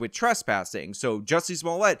charged with trespassing. So Jussie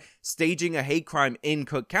Smollett staging a hate crime in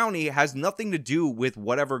Cook County has nothing to do with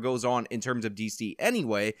whatever goes on in terms of DC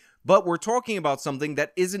anyway, but we're talking about something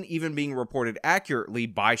that isn't even being reported accurately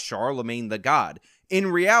by Charlemagne the God. In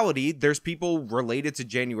reality, there's people related to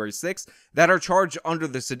January 6th that are charged under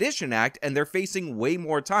the Sedition Act and they're facing way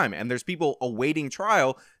more time. And there's people awaiting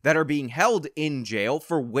trial that are being held in jail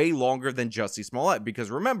for way longer than Jussie Smollett. Because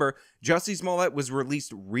remember, Jussie Smollett was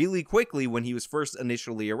released really quickly when he was first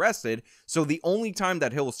initially arrested. So the only time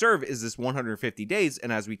that he'll serve is this 150 days.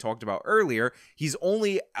 And as we talked about earlier, he's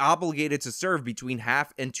only obligated to serve between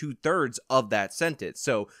half and 2/3 of that sentence.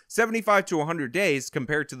 So 75 to 100 days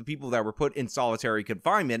compared to the people that were put in solitary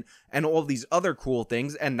confinement and all these other cool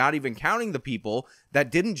things, and not even counting the people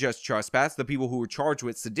that didn't just trespass, the people who were charged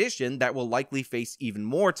with sedition that will likely face even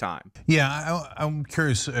more time. Yeah, I'm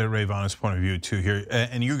curious, Rayvon's point of view too here,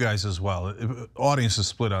 and you guys as well. Audience is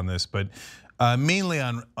split on this, but mainly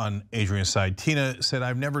on Adrian's side. Tina said,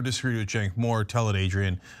 "I've never disagreed with Cenk more. Tell it,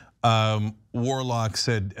 Adrian." Warlock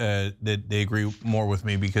said that they agree more with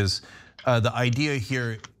me because the idea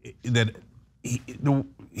here that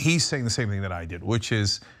he's saying the same thing that I did, which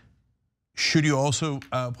is, should you also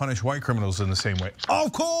punish white criminals in the same way?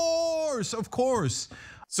 Of course, of course.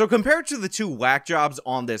 So compared to the two whack jobs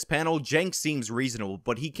on this panel, Cenk seems reasonable,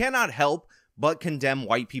 but he cannot help but condemn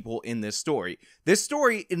white people in this story. This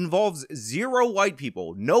story involves 0 white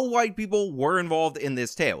people. No white people were involved in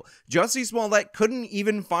this tale. Jussie Smollett couldn't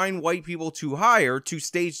even find white people to hire to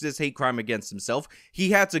stage this hate crime against himself.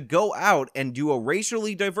 He had to go out and do a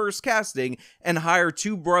racially diverse casting and hire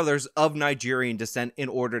 2 brothers of Nigerian descent in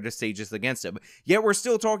order to stage this against him. Yet we're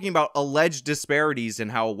still talking about alleged disparities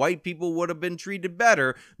and how white people would have been treated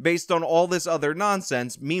better based on all this other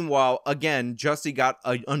nonsense. Meanwhile, again, Jussie got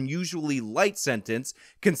an unusually light sentence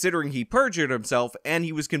considering he perjured himself and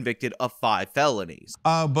he was convicted of 5 felonies.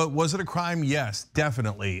 But was it a crime? Yes,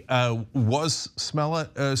 definitely. Was Smollett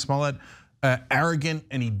arrogant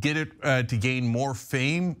and he did it to gain more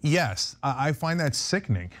fame? Yes, I find that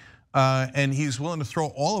sickening. And he's willing to throw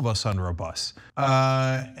all of us under a bus.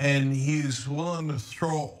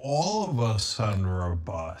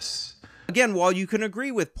 Again, while you can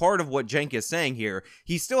agree with part of what Cenk is saying here,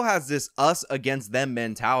 he still has this us against them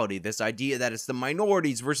mentality, this idea that it's the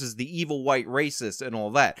minorities versus the evil white racists and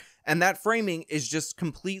all that. And that framing is just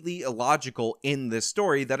completely illogical in this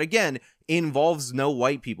story that, again, involves no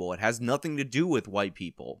white people. It has nothing to do with white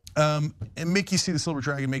people. And Mickey C. the Silver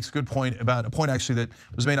Dragon makes a good point about a point actually that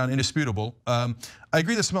was made on Indisputable. I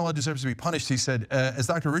agree that Smollett deserves to be punished. He said, as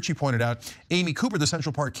Dr. Ritchie pointed out, Amy Cooper, the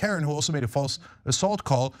Central Park Karen, who also made a false assault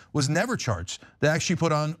call, was never charged. The act she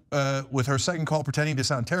put on with her second call pretending to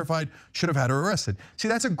sound terrified should have had her arrested. See,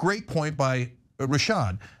 that's a great point by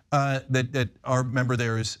Rashad that our member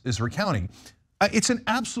there is recounting. It's an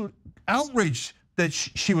absolute outrage that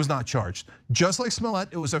she was not charged. Just like Smollett,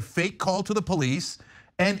 it was a fake call to the police,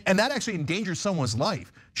 and that actually endangered someone's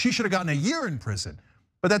life. She should have gotten a year in prison.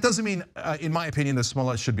 But that doesn't mean, in my opinion, that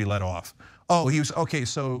Smollett should be let off. oh, he was, okay,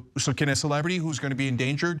 so can a celebrity who's going to be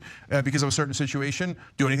endangered because of a certain situation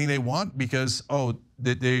do anything they want because, oh,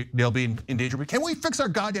 they'll be in danger? But can we fix our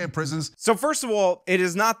goddamn prisons? So first of all, it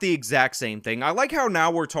is not the exact same thing. I like how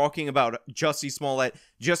now we're talking about Jussie Smollett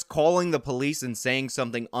just calling the police and saying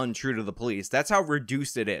something untrue to the police. That's how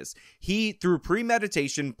reduced it is. He, through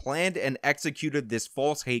premeditation, planned and executed this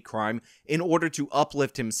false hate crime in order to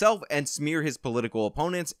uplift himself and smear his political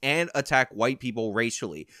opponents and attack white people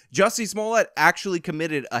racially. Jussie Smollett actually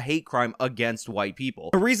committed a hate crime against white people.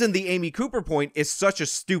 The reason the Amy Cooper point is such a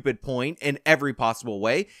stupid point in every possible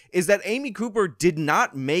way is that Amy Cooper did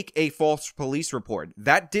not make a false police report.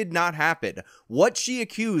 That did not happen. What she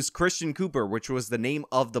accused Christian Cooper, which was the name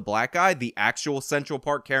of the black guy, the actual Central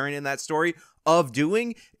Park Karen in that story, of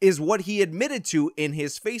doing is what he admitted to in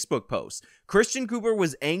his Facebook post. Christian Cooper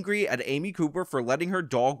was angry at Amy Cooper for letting her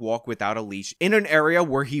dog walk without a leash in an area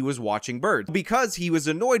where he was watching birds. Because he was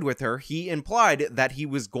annoyed with her, he implied that he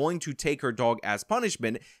was going to take her dog as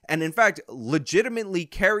punishment, and in fact legitimately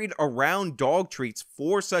carried around dog treats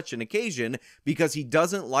for such an occasion because he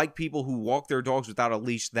doesn't like people who walk their dogs without a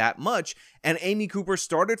leash that much, and Amy Cooper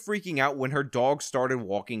started freaking out when her dog started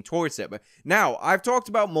walking towards him. Now, I've talked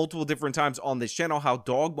about multiple different times on this channel how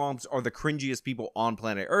dog moms are the cringiest people on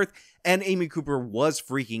planet Earth, and Amy Cooper was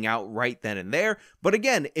freaking out right then and there. But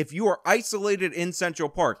again, if you are isolated in Central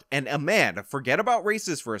Park and a man, forget about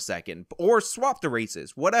races for a second, or swap the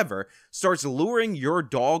races, whatever, starts luring your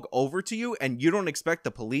dog over to you and you don't expect the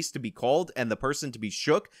police to be called and the person to be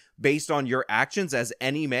shook based on your actions as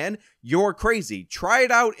any man, you're crazy. Try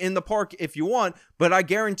it out in the park if you want, but I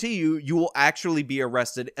guarantee you, you will actually be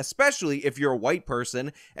arrested, especially if you're a white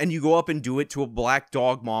person and you go up and do it to a black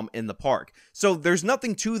dog mom in the park. So there's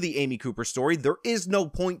nothing to the Amy Cooper story. There is no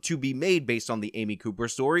point to be made based on the Amy Cooper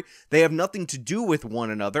story. They have nothing to do with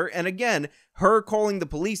one another. And again, her calling the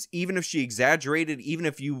police, even if she exaggerated, even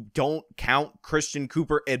if you don't count Christian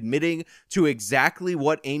Cooper admitting to exactly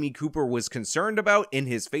what Amy Cooper was concerned about in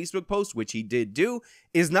his Facebook post, which he did do,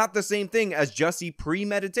 is not the same thing as Jussie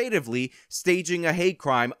premeditatively staging a hate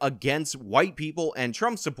crime against white people and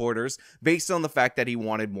Trump supporters based on the fact that he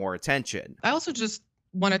wanted more attention. I also just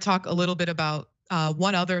want to talk a little bit about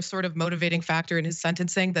one other sort of motivating factor in his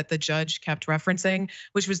sentencing that the judge kept referencing,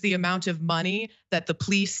 which was the amount of money that the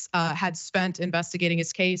police had spent investigating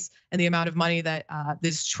his case and the amount of money that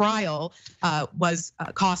this trial was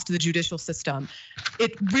cost to the judicial system.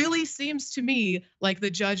 It really seems to me like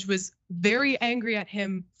the judge was very angry at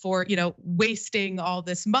him for, wasting all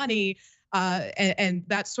this money. And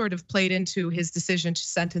that sort of played into his decision to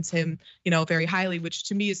sentence him, very highly, which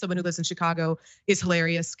to me, as someone who lives in Chicago, is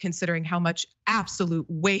hilarious considering how much absolute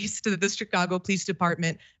waste that the Chicago Police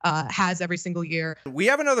Department has every single year. We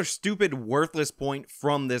have another stupid, worthless point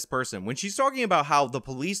from this person. When she's talking about how the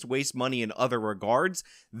police waste money in other regards,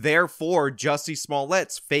 therefore Jussie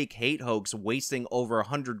Smollett's fake hate hoax wasting over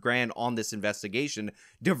 100 grand on this investigation,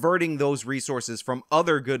 diverting those resources from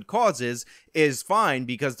other good causes is fine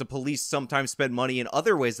because the police sometimes spend money in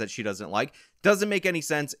other ways that she doesn't like. Doesn't make any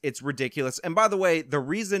sense. It's ridiculous. And by the way, the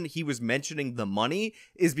reason he was mentioning the money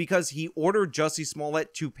is because he ordered Jussie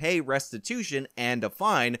Smollett to pay restitution and a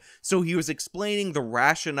fine. So he was explaining the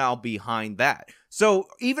rationale behind that. So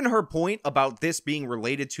even her point about this being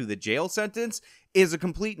related to the jail sentence is a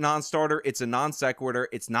complete non-starter. It's a non sequitur.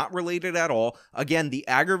 It's not related at all. Again, the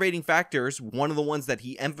aggravating factors, one of the ones that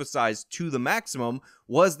he emphasized to the maximum,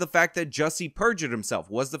 was the fact that Jussie perjured himself,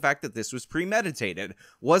 was the fact that this was premeditated,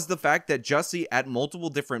 was the fact that Jussie at multiple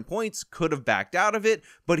different points could have backed out of it,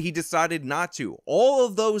 but he decided not to. All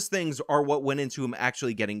of those things are what went into him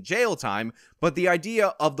actually getting jail time, but the idea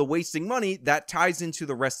of the wasting money, that ties into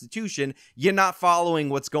the restitution. You're not following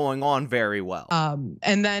what's going on very well.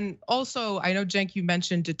 And then also, I know, Cenk, you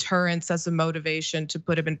mentioned deterrence as a motivation to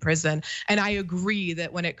put him in prison. And I agree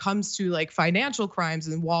that when it comes to like financial crimes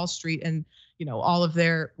in Wall Street and all of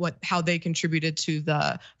their how they contributed to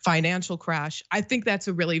the financial crash, I think that's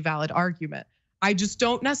a really valid argument. I just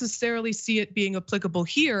don't necessarily see it being applicable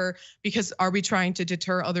here because are we trying to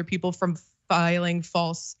deter other people from filing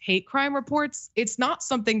false hate crime reports? It's not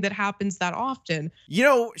something that happens that often.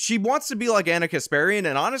 She wants to be like Anna Kasparian,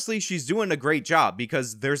 and honestly, she's doing a great job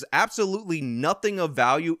because there's absolutely nothing of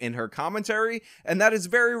value in her commentary, and that is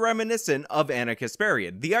very reminiscent of Anna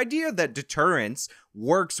Kasparian. The idea that deterrence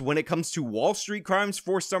works when it comes to Wall Street crimes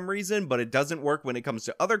for some reason, but it doesn't work when it comes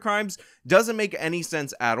to other crimes, doesn't make any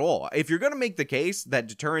sense at all. If you're going to make the case that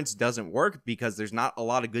deterrence doesn't work because there's not a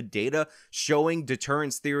lot of good data showing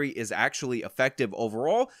deterrence theory is actually actually effective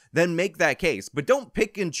overall, then make that case. But don't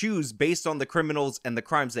pick and choose based on the criminals and the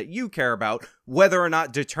crimes that you care about, whether or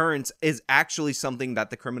not deterrence is actually something that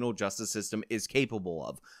the criminal justice system is capable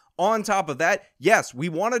of. On top of that, yes, we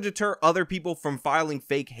want to deter other people from filing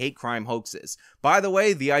fake hate crime hoaxes. By the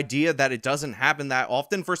way, the idea that it doesn't happen that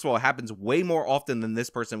often, first of all, it happens way more often than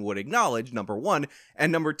this person would acknowledge, number one.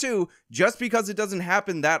 And number two, just because it doesn't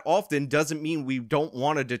happen that often doesn't mean we don't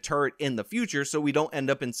want to deter it in the future so we don't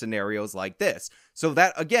end up in scenarios like this. So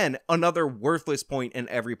that, again, another worthless point in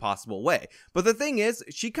every possible way. But the thing is,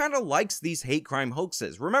 she kind of likes these hate crime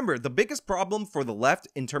hoaxes. Remember, the biggest problem for the left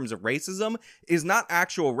in terms of racism is not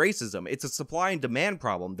actual racism. It's a supply and demand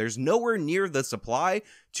problem. There's nowhere near the supply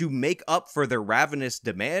to make up for their ravenous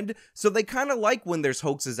demand. So they kind of like when there's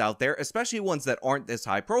hoaxes out there, especially ones that aren't this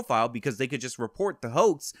high profile, because they could just report the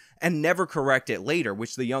hoax and never correct it later,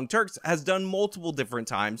 which the Young Turks has done multiple different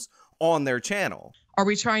times on their channel. Are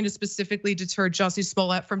we trying to specifically deter Jussie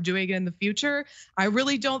Smollett from doing it in the future? I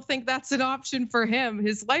really don't think that's an option for him.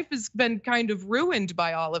 His life has been kind of ruined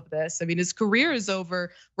by all of this. I mean, his career is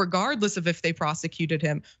over regardless of if they prosecuted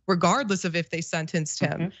him, regardless of if they sentenced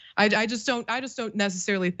him. I just don't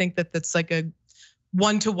necessarily think that that's like a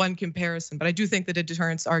one-to-one comparison, but I do think that a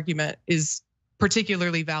deterrence argument is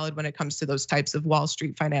particularly valid when it comes to those types of Wall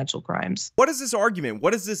Street financial crimes. What is this argument?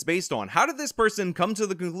 What is this based on? How did this person come to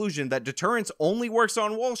the conclusion that deterrence only works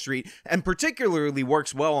on Wall Street, and particularly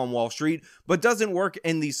works well on Wall Street, but doesn't work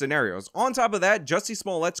in these scenarios? On top of that, Jussie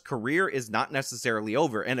Smollett's career is not necessarily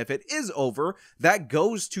over, and if it is over, that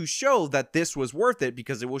goes to show that this was worth it,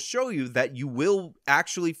 because it will show you that you will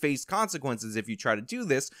actually face consequences if you try to do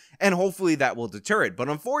this, and hopefully that will deter it. But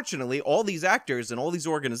unfortunately, all these actors and all these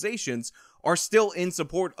organizations are still in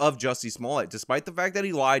support of Jussie Smollett, despite the fact that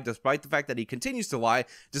he lied, despite the fact that he continues to lie,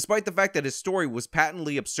 despite the fact that his story was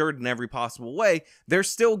patently absurd in every possible way. They're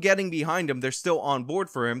still getting behind him. They're still on board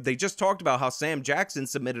for him. They just talked about how Sam Jackson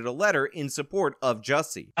submitted a letter in support of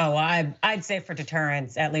Jussie. Oh, I'd say for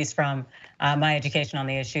deterrence, at least from my education on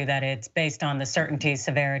the issue, that it's based on the certainty,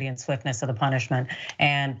 severity, and swiftness of the punishment.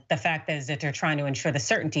 And the fact is that they're trying to ensure the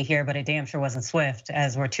certainty here, but it damn sure wasn't swift,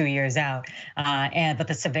 as we're 2 years out. But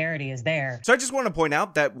the severity is there. So I just want to point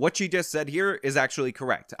out that what she just said here is actually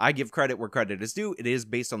correct. I give credit where credit is due. It is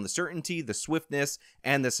based on the certainty, the swiftness,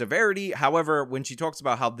 and the severity. However, when she talks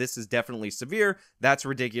about how this is definitely severe, that's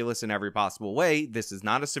ridiculous in every possible way. This is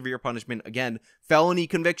not a severe punishment. Again, felony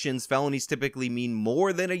convictions, felonies typically mean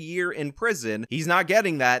more than a year in prison. He's not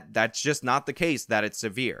getting that. That's just not the case that it's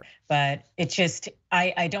severe. But it's just,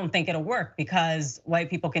 I don't think it'll work, because white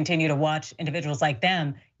people continue to watch individuals like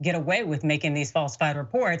them get away with making these falsified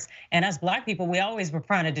reports. And as black people, we always were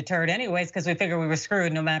trying to deter it anyways, because we figure we were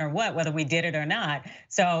screwed no matter what, whether we did it or not.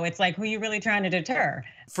 So it's like, who are you really trying to deter?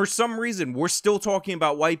 For some reason, we're still talking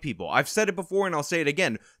about white people. I've said it before and I'll say it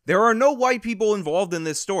again. There are no white people involved in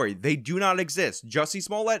this story. They do not exist. Jussie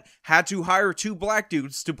Smollett had to hire 2 black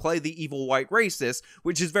dudes to play the evil white racist,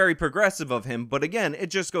 which is very progressive of him. But again, it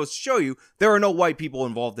just goes to show you there are no white people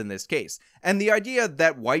involved in this case. And the idea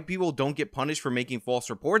that white people don't get punished for making false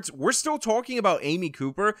reports, we're still talking about Amy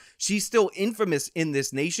Cooper. She's still infamous in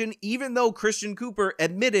this nation, even though Christian Cooper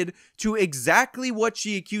admitted to exactly what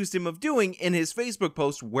she accused him of doing in his Facebook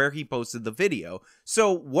post where he posted the video.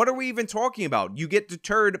 So what are we even talking about? You get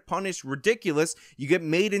deterred, punished, ridiculous. You get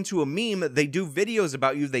made into a meme. They do videos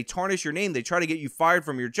about you. They tarnish your name. They try to get you fired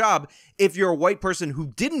from your job if you're a white person who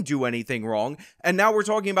didn't do anything wrong. And now we're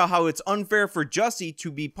talking about how it's unfair for Jussie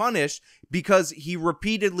to be punished because he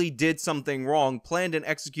repeatedly did something wrong, planned and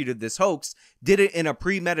executed this hoax, did it in a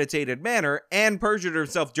premeditated manner, and perjured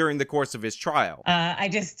himself during the course of his trial.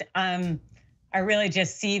 I really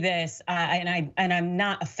just see this, and I'm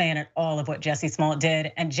not a fan at all of what Jussie Smollett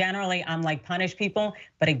did. And generally, I'm like, punish people.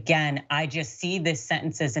 But again, I just see this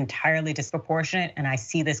sentence as entirely disproportionate, and I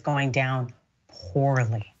see this going down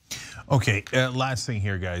poorly. Okay, last thing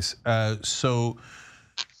here, guys. So,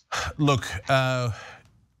 look, I'll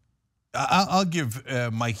give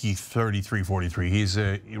Mikey 3343. He's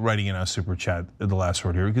writing in our super chat the last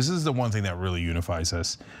word here, because this is the one thing that really unifies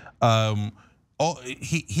us.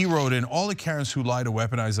 He wrote in, all the Karens who lie to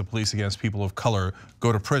weaponize the police against people of color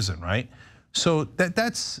go to prison, right? So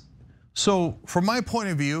so from my point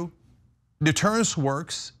of view, deterrence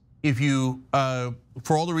works if you,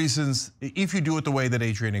 for all the reasons, if you do it the way that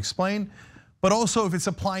Adrian explained, but also if it's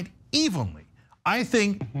applied evenly. I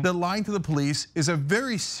think that lying to the police is a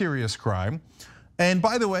very serious crime. And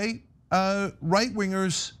by the way,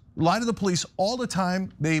 right-wingers lie to the police all the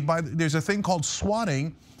time. There's a thing called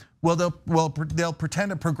swatting. Well, they'll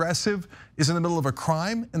pretend a progressive is in the middle of a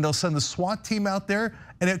crime, and they'll send the SWAT team out there,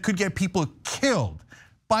 and it could get people killed.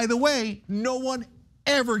 By the way, no one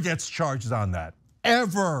ever gets charged on that,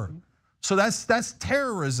 ever. So that's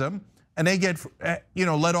terrorism, and they get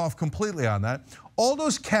let off completely on that. All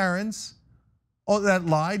those Karens that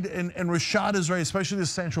lied, and Rashad is right, especially the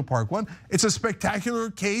Central Park one. It's a spectacular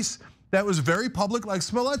case that was very public, like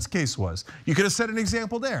Smollett's case was. You could have set an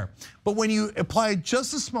example there. But when you apply it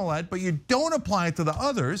just to Smollett, but you don't apply it to the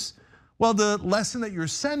others, well, the lesson that you're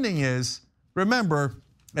sending is, remember,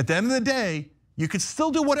 at the end of the day, you could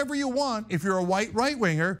still do whatever you want if you're a white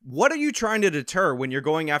right-winger. What are you trying to deter when you're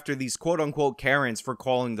going after these quote-unquote Karens for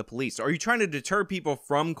calling the police? Are you trying to deter people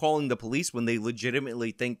from calling the police when they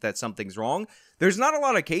legitimately think that something's wrong? There's not a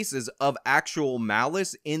lot of cases of actual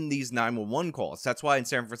malice in these 911 calls. That's why in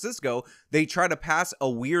San Francisco, they try to pass a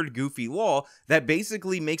weird, goofy law that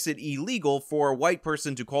basically makes it illegal for a white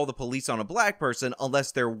person to call the police on a black person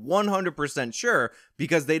unless they're 100% sure,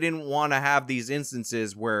 because they didn't want to have these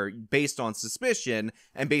instances where, based on suspicion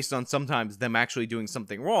and based on sometimes them actually doing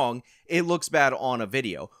something wrong, it looks bad on a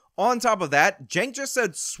video. On top of that, Cenk just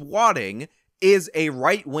said swatting is a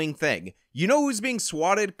right-wing thing. You know who's being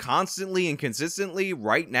swatted constantly and consistently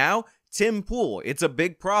right now? Tim Pool. It's a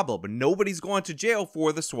big problem. Nobody's going to jail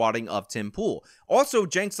for the swatting of Tim Pool. Also,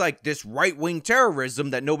 Cenk's like, this right-wing terrorism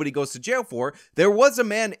that nobody goes to jail for. There was a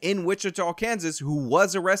man in Wichita, Kansas who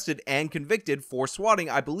was arrested and convicted for swatting.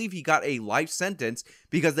 I believe he got a life sentence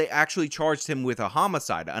because they actually charged him with a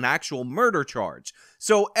homicide, an actual murder charge.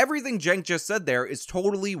 So everything Cenk just said there is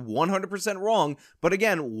totally 100% wrong. But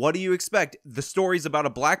again, what do you expect? The story's about a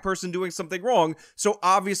black person doing something wrong. So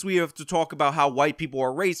obviously you have to talk about how white people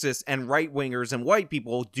are racist and right-wingers and white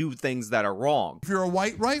people do things that are wrong. If you're a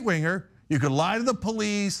white right-winger, you could lie to the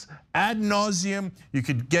police ad nauseum. You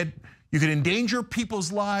could endanger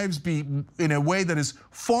people's lives, be in a way that is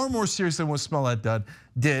far more serious than what Smollett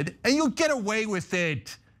did, and you'll get away with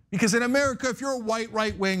it. Because in America, if you're a white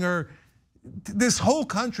right-winger, this whole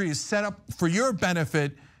country is set up for your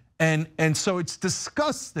benefit, and so it's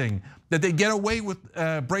disgusting that they get away with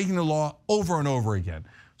breaking the law over and over again.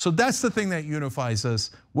 So that's the thing that unifies us,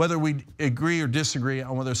 whether we agree or disagree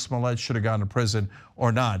on whether Smollett should have gone to prison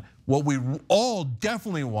or not. What we all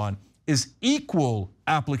definitely want is equal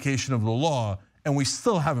application of the law, and we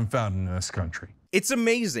still haven't found it in this country. It's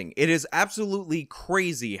amazing. It is absolutely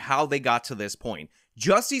crazy how they got to this point.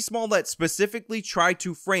 Jussie Smollett specifically tried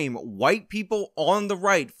to frame white people on the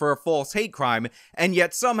right for a false hate crime, and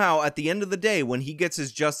yet somehow at the end of the day, when he gets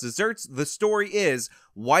his just desserts, the story is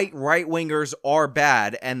white right-wingers are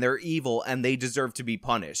bad and they're evil and they deserve to be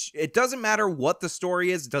punished. It doesn't matter what the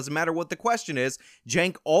story is, it doesn't matter what the question is,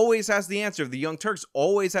 Cenk always has the answer, the Young Turks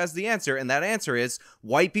always has the answer, and that answer is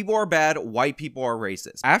white people are bad, white people are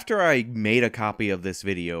racist. After I made a copy of this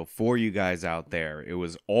video for you guys out there, it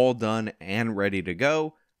was all done and ready to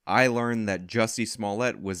go, I learned that Jussie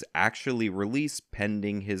Smollett was actually released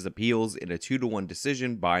pending his appeals in a 2-1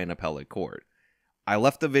 decision by an appellate court. I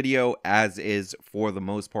left the video as is for the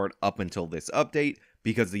most part up until this update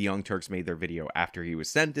because the Young Turks made their video after he was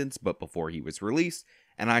sentenced but before he was released,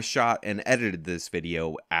 and I shot and edited this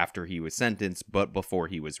video after he was sentenced but before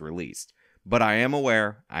he was released. But I am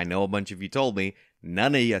aware, I know a bunch of you told me,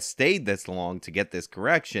 none of you stayed this long to get this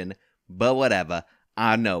correction, but whatever.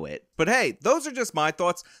 I know it. But hey, those are just my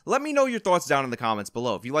thoughts. Let me know your thoughts down in the comments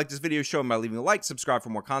below. If you like this video, show me by leaving a like, subscribe for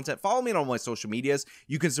more content, follow me on all my social medias.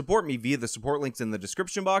 You can support me via the support links in the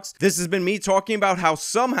description box. This has been me talking about how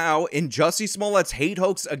somehow in Jussie Smollett's hate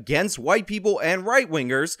hoax against white people and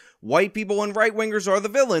right-wingers, white people and right-wingers are the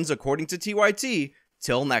villains according to TYT.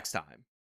 Till next time.